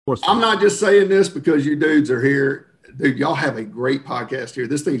course. I'm not just saying this because you dudes are here. Dude, y'all have a great podcast here.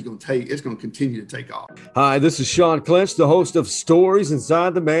 This thing's going to continue to take off. Hi, this is Sean Clinch, the host of Stories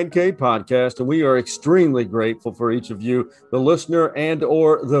Inside the Man Cave podcast, and we are extremely grateful for each of you, the listener and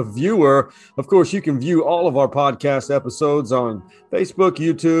or the viewer. Of course, you can view all of our podcast episodes on Facebook,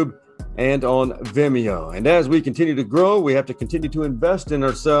 YouTube, and on Vimeo. And as we continue to grow, we have to continue to invest in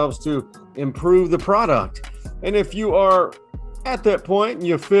ourselves to improve the product. And if you are at that point and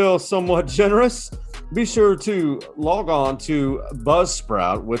you feel somewhat generous, be sure to log on to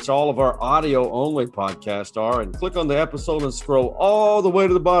Buzzsprout, which all of our audio-only podcasts are, and click on the episode and scroll all the way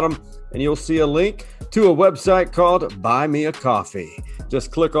to the bottom, and you'll see a link to a website called Buy Me a Coffee.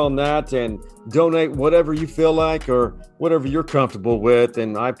 Just click on that and donate whatever you feel like or whatever you're comfortable with,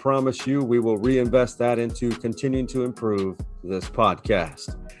 and I promise you we will reinvest that into continuing to improve this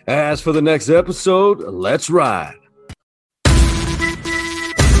podcast. As for the next episode, let's ride.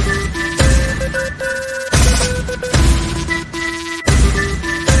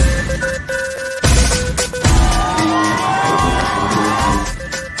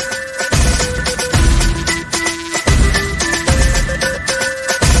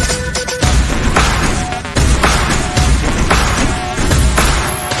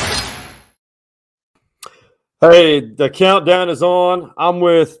 Hey, the countdown is on. I'm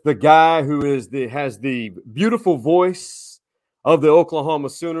with the guy who has the beautiful voice of the Oklahoma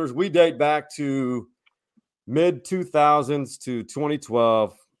Sooners. We date back to mid-2000s to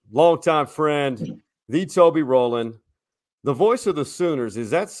 2012. Longtime friend, the Toby Rowland. The voice of the Sooners, is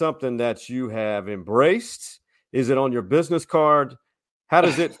that something that you have embraced? Is it on your business card? How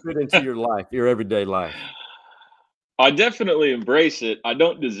does it fit into your life, your everyday life? I definitely embrace it. I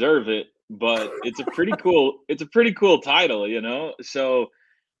don't deserve it, but it's a pretty cool title, you know? So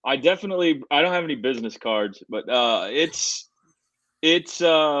I don't have any business cards, but it's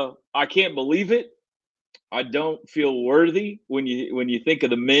I can't believe it. I don't feel worthy when you think of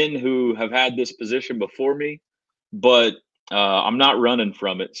the men who have had this position before me, but I'm not running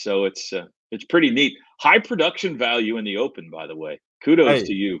from it. So it's pretty neat. High production value in the open, by the way. Kudos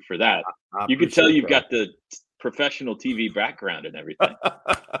to you for that. You can tell you've got the professional TV background and everything.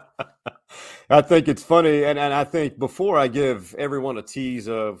 I think it's funny, and I think before I give everyone a tease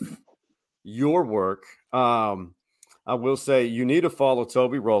of your work, I will say you need to follow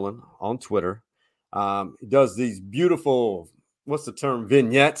Toby Rowland on Twitter. He does these beautiful, what's the term,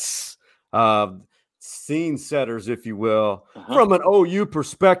 vignettes, scene setters, if you will, from an OU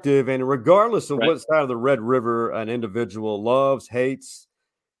perspective, and regardless of what side of the Red River an individual loves, hates,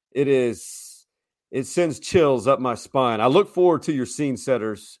 it sends chills up my spine. I look forward to your scene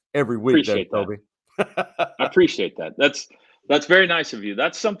setters every week. Toby. I appreciate that. That's very nice of you.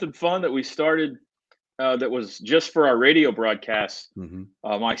 That's something fun that we started that was just for our radio broadcast.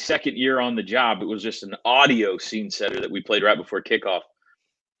 My second year on the job, it was just an audio scene setter that we played right before kickoff.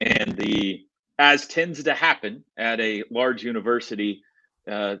 And as tends to happen at a large university,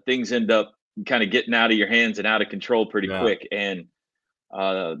 things end up kind of getting out of your hands and out of control pretty quick. And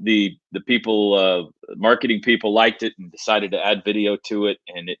the people, marketing people liked it and decided to add video to it,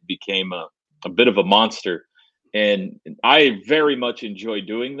 and it became a bit of a monster. And I very much enjoy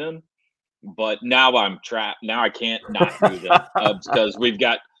doing them, but now I'm trapped. Now I can't not do them because we've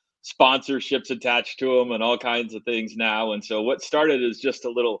got sponsorships attached to them and all kinds of things now. And so what started as just a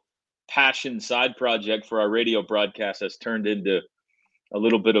little passion side project for our radio broadcast has turned into a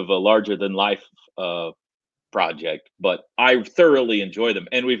little bit of a larger than life project, but I thoroughly enjoy them.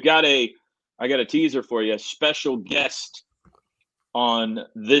 And I got a teaser for you, a special guest on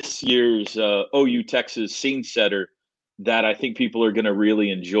this year's OU Texas scene setter that I think people are going to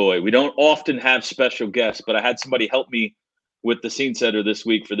really enjoy. We don't often have special guests, but I had somebody help me with the scene setter this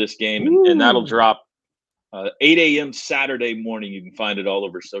week for this game, and that'll drop 8 a.m. Saturday morning. You can find it all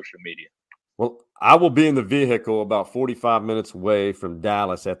over social media. Well, I will be in the vehicle about 45 minutes away from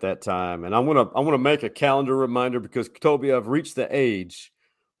Dallas at that time. And I want to make a calendar reminder because, Toby, I've reached the age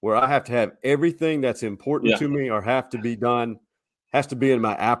where I have to have everything that's important to me or has to be in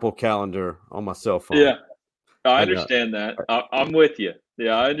my Apple calendar on my cell phone. Yeah, I understand that. I'm with you.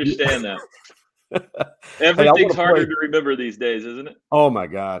 Yeah, I understand that. Everything's harder to remember these days, isn't it? Oh, my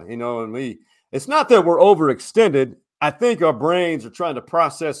God. And it's not that we're overextended. I think our brains are trying to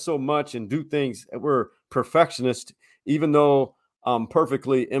process so much and do things. We're perfectionists, even though I'm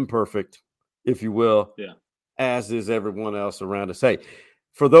perfectly imperfect, if you will, as is everyone else around us. Hey,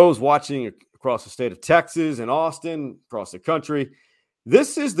 for those watching across the state of Texas and Austin, across the country,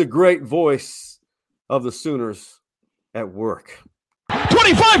 this is the great voice of the Sooners at work. Drive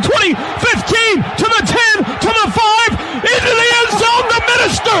 25, 20, 15, to the 10, to the 5, into the end zone. The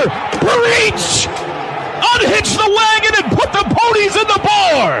minister, preach! Unhitch the wagon and put the ponies in the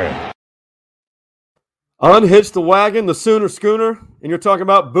barn. Unhitch the wagon, the Sooner Schooner, and you're talking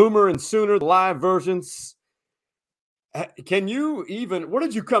about Boomer and Sooner live versions. Can you even? Where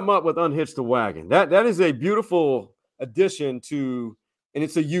did you come up with Unhitch the Wagon? That is a beautiful addition to, and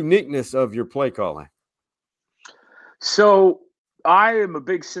it's a uniqueness of your play calling. So I am a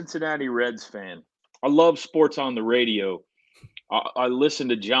big Cincinnati Reds fan. I love sports on the radio. I listened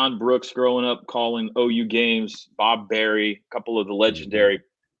to John Brooks growing up calling OU games, Bob Berry, a couple of the legendary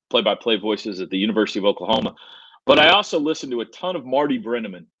play-by-play voices at the University of Oklahoma. But I also listened to a ton of Marty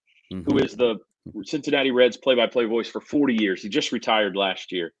Brennaman, who is the Cincinnati Reds play-by-play voice for 40 years. He just retired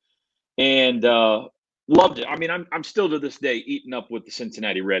last year. And loved it. I mean, I'm still to this day eating up with the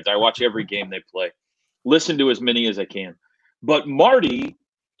Cincinnati Reds. I watch every game they play. Listen to as many as I can. But Marty,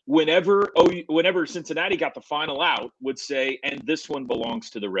 whenever Cincinnati got the final out, would say, and this one belongs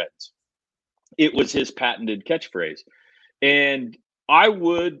to the Reds. It was his patented catchphrase. And I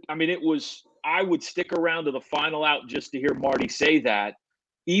would stick around to the final out just to hear Marty say that,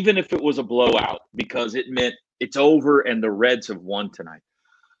 even if it was a blowout, because it meant it's over and the Reds have won tonight.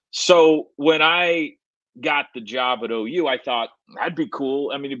 So when I got the job at OU, I thought that'd be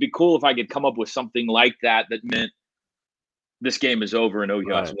cool. I mean, it'd be cool if I could come up with something like that meant this game is over and OU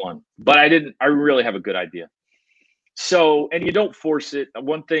has won. But I didn't really have a good idea. So, and you don't force it.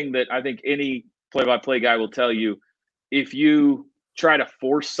 One thing that I think any play-by-play guy will tell you, if you try to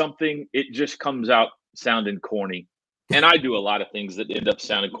force something, it just comes out sounding corny. And I do a lot of things that end up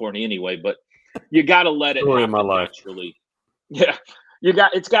sounding corny anyway, but you got to let it happen naturally. Yeah.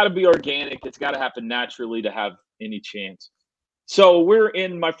 It's got to be organic. It's got to happen naturally to have any chance. So we're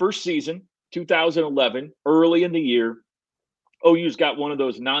in my first season, 2011, early in the year. OU's got one of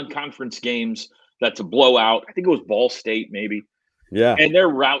those non-conference games that's a blowout. I think it was Ball State, maybe. Yeah. And they're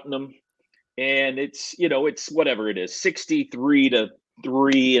routing them. And it's whatever it is,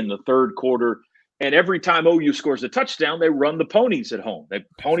 63-3 in the third quarter. And every time OU scores a touchdown, they run the ponies at home. The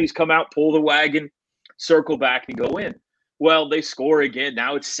ponies come out, pull the wagon, circle back, and go in. Well, they score again.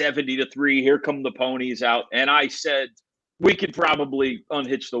 Now it's 70-3. Here come the ponies out. And I said, we could probably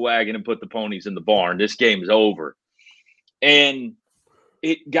unhitch the wagon and put the ponies in the barn. This game is over. And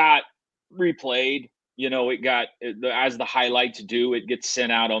it got replayed. It got, as the highlights do, it gets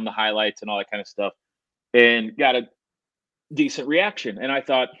sent out on the highlights and all that kind of stuff, and got a decent reaction. And I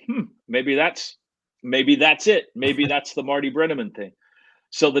thought, maybe that's it. Maybe that's the Marty Brennaman thing.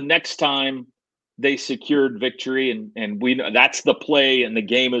 So the next time they secured victory and we know that's the play and the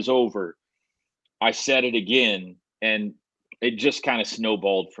game is over, I said it again, and it just kind of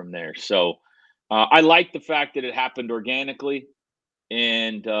snowballed from there. So I like the fact that it happened organically,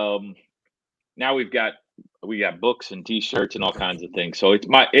 and now we got books and T-shirts and all kinds of things. So it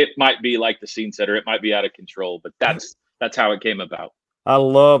might be like the scene setter. It might be out of control, but that's how it came about. I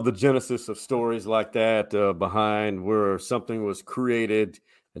love the genesis of stories like that behind where something was created,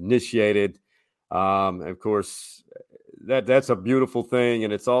 initiated. Of course, that's a beautiful thing,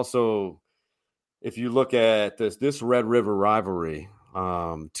 and it's also, if you look at this Red River rivalry,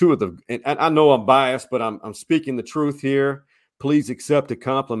 two of the, and I know I'm biased, but I'm speaking the truth here. Please accept a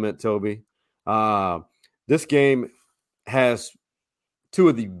compliment, Toby. This game has two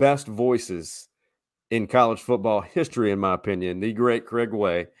of the best voices in college football history, in my opinion. The great Craig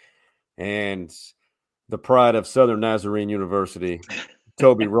Way and the pride of Southern Nazarene University,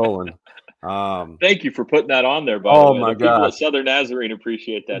 Toby Rowland. Thank you for putting that on there, by the way. My God. People at Southern Nazarene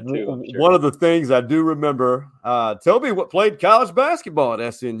appreciate that too. Sure. One of the things I do remember, Toby played college basketball at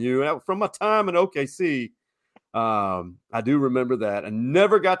SNU from my time in OKC. I do remember that. I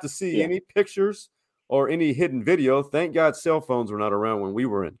never got to see any pictures or any hidden video. Thank God cell phones were not around when we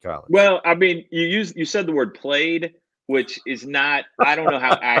were in college. Well, I mean, you said the word played, which is not, I don't know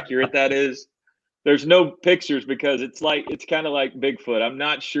how accurate that is. There's no pictures because it's kind of like Bigfoot. I'm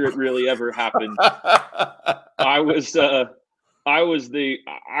not sure it really ever happened. My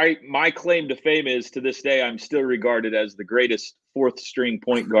claim to fame is, to this day, I'm still regarded as the greatest fourth string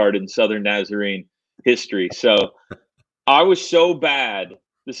point guard in Southern Nazarene history. So I was so bad.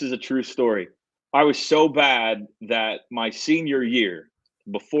 This is a true story. I was so bad that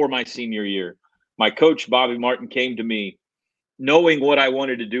before my senior year, my coach, Bobby Martin, came to me knowing what I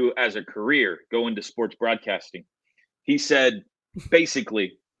wanted to do as a career, go into sports broadcasting. He said,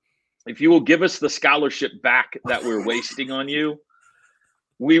 basically, if you will give us the scholarship back that we're wasting on you,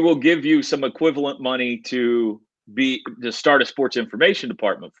 we will give you some equivalent money to start a sports information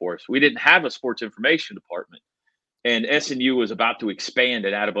department for us. We didn't have a sports information department. and SNU was about to expand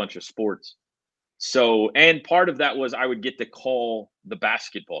and add a bunch of sports. So, and part of that was I would get to call the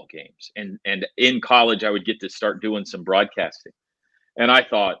basketball games, and in college I would get to start doing some broadcasting. And I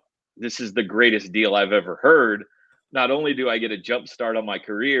thought, this is the greatest deal I've ever heard. Not only do I get a jump start on my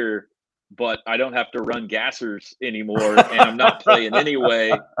career, but I don't have to run gassers anymore, and I'm not playing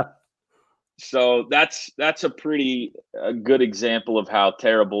anyway. So that's a pretty good example of how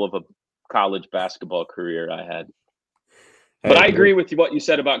terrible of a college basketball career I had. But I agree with what you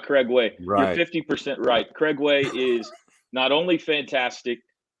said about Craig Way. Right. You're 50% right. Craig Way is not only fantastic,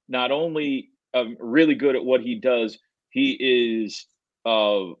 not only really good at what he does, he is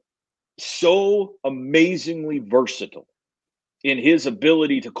so amazingly versatile in his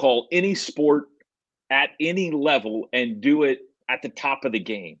ability to call any sport at any level and do it at the top of the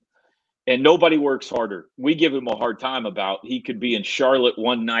game. And nobody works harder. We give him a hard time about he could be in Charlotte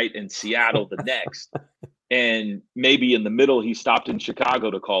one night and Seattle the next. And maybe in the middle, he stopped in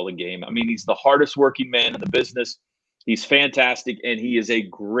Chicago to call a game. I mean, he's the hardest working man in the business. He's fantastic, and he is a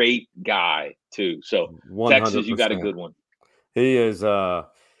great guy, too. So, 100%. Texas, you got a good one. He is I'm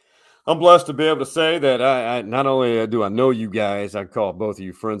blessed to be able to say that I not only do I know you guys, I call both of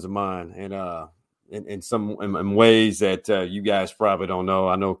you friends of mine. And in ways that you guys probably don't know.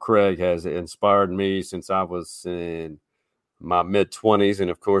 I know Craig has inspired me since I was in my mid-20s.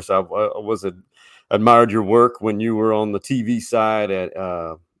 And, of course, I admired your work when you were on the TV side at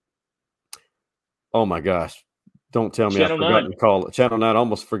oh my gosh, don't tell me Channel I forgot 9. To call it Channel 9. I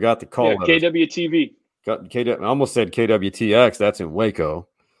almost forgot to call it KWTV. I almost said KWTX. That's in Waco.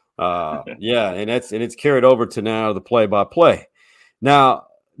 Yeah, and it's carried over to now the play-by-play. Now,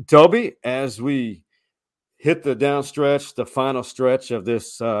 Toby, as we hit the downstretch, the final stretch of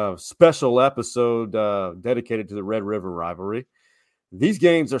this special episode dedicated to the Red River rivalry. These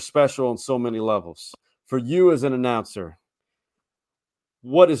games are special on so many levels. For you as an announcer,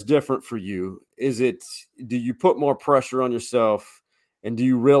 what is different for you? Do you put more pressure on yourself? And do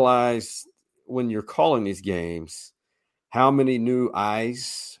you realize when you're calling these games, how many new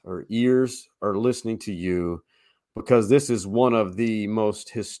eyes or ears are listening to you? Because this is one of the most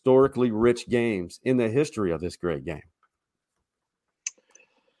historically rich games in the history of this great game.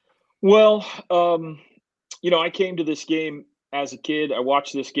 Well, I came to this game as a kid. I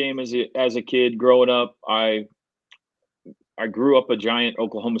watched this game as a kid growing up. I grew up a giant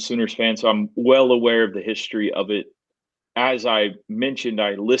Oklahoma Sooners fan, so I'm well aware of the history of it. As I mentioned,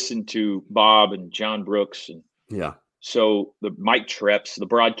 I listened to Bob and John Brooks, and so the Mike Treps, the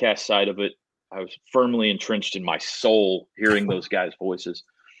broadcast side of it, I was firmly entrenched in my soul hearing those guys' voices.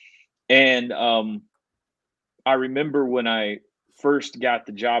 And I remember when I first got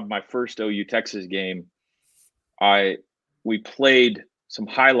the job, my first OU Texas game, we played some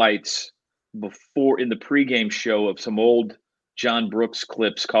highlights before in the pregame show of some old John Brooks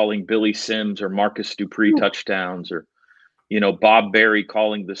clips calling Billy Sims or Marcus Dupree touchdowns, or, Bob Berry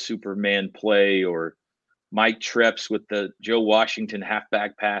calling the Superman play, or Mike Treps with the Joe Washington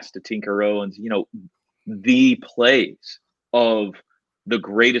halfback pass to Tinker Owens, the plays of the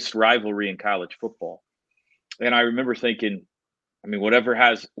greatest rivalry in college football. And I remember thinking, I mean, whatever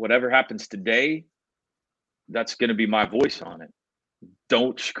happens today, that's going to be my voice on it.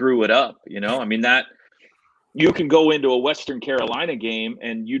 Don't screw it up. I mean, that you can go into a Western Carolina game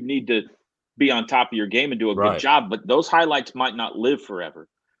and you'd need to be on top of your game and do a good job, but those highlights might not live forever.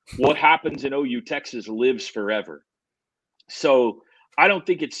 What happens in OU Texas lives forever. So I don't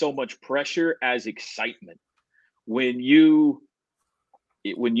think it's so much pressure as excitement. When you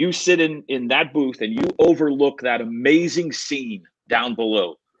sit in that booth and you overlook that amazing scene down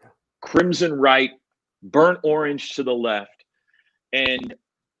below, crimson right, burnt orange to the left, and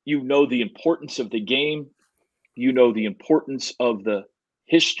the importance of the game, the importance of the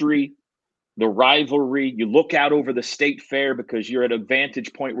history, the rivalry. You look out over the state fair because you're at a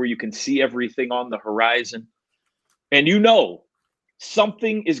vantage point where you can see everything on the horizon. And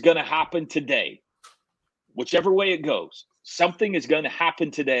something is going to happen today. Whichever way it goes, something is going to happen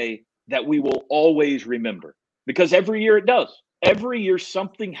today that we will always remember. Because every year it does. Every year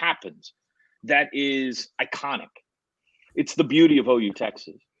something happens that is iconic. It's the beauty of OU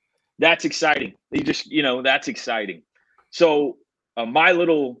Texas. That's exciting. That's exciting. So my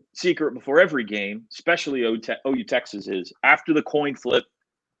little secret before every game, especially OU Texas, is after the coin flip,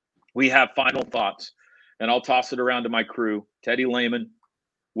 we have final thoughts. And I'll toss it around to my crew. Teddy Lehman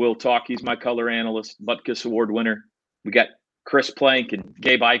will talk. He's my color analyst, Butkus Award winner. We got Chris Plank and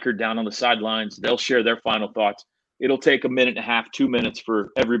Gabe Eichert down on the sidelines. They'll share their final thoughts. It'll take 1.5 minutes, 2 minutes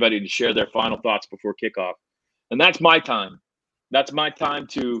for everybody to share their final thoughts before kickoff. And that's my time. That's my time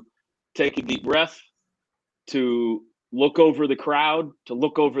to take a deep breath, to look over the crowd, to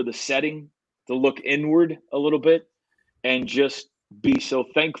look over the setting, to look inward a little bit, and just be so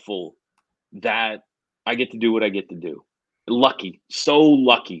thankful that I get to do what I get to do. Lucky, so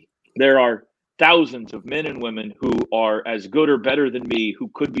lucky. There are thousands of men and women who are as good or better than me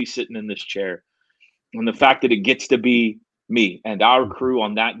who could be sitting in this chair. And the fact that it gets to be me and our crew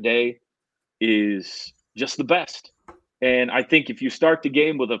on that day is just the best. And I think if you start the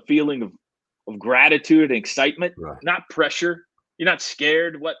game with a feeling of gratitude and excitement, not pressure, you're not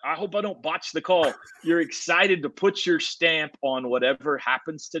scared. I hope I don't botch the call. You're excited to put your stamp on whatever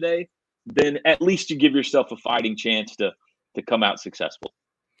happens today, then at least you give yourself a fighting chance to come out successful.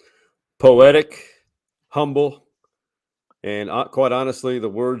 Poetic, humble, and quite honestly, the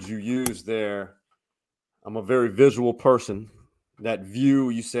words you use there, I'm a very visual person. That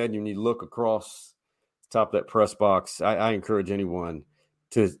view you said, you need to look across the top of that press box. I encourage anyone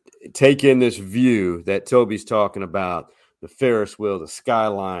to take in this view that Toby's talking about, the Ferris wheel, the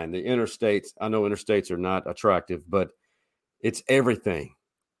skyline, the interstates. I know interstates are not attractive, but it's everything.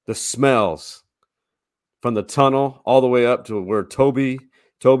 The smells from the tunnel all the way up to where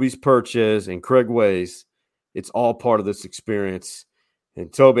Toby's perch is and Craig Way's. It's all part of this experience.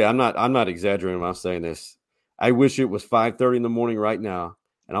 And Toby, I'm not exaggerating when I'm saying this. I wish it was 5:30 in the morning right now,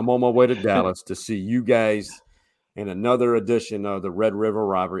 and I'm on my way to Dallas to see you guys in another edition of the Red River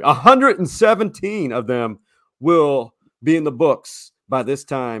Robbery. 117 of them will be in the books by this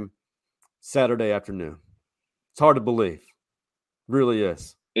time Saturday afternoon. It's hard to believe. It really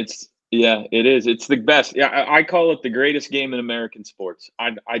is. It is. It's the best. Yeah, I call it the greatest game in American sports.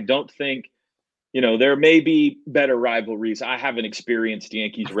 I don't think, there may be better rivalries. I haven't experienced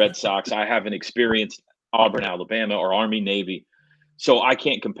Yankees, Red Sox. I haven't experienced Auburn, Alabama, or Army, Navy. So I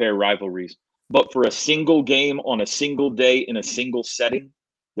can't compare rivalries. But for a single game on a single day in a single setting,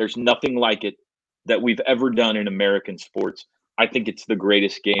 there's nothing like it that we've ever done in American sports. I think it's the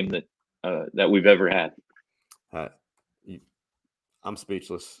greatest game that we've ever had. I'm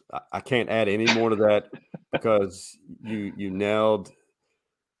speechless. I can't add any more to that because you nailed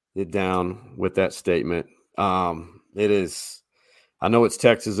it down with that statement. It is. I know it's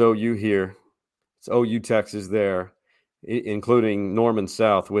Texas OU here. It's OU Texas there, including Norman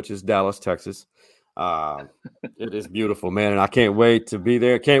South, which is Dallas, Texas. It is beautiful, man, and I can't wait to be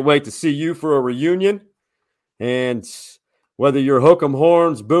there. Can't wait to see you for a reunion. And whether you're Hook'em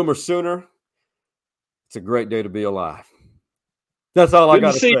Horns, Boomer Sooner, it's a great day to be alive. That's all I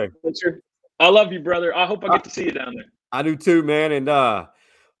got to say. I love you, brother. I hope I get to see you down there. I do too, man. And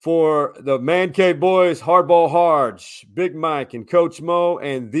for the Man Cave boys, Hardball Harge, Big Mike, and Coach Mo,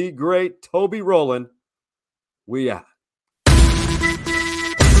 and the great Toby Rowland, we out.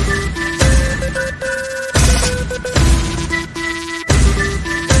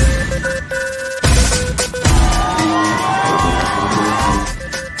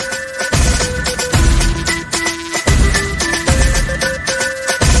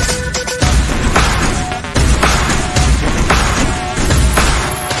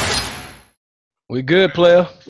 We good, player.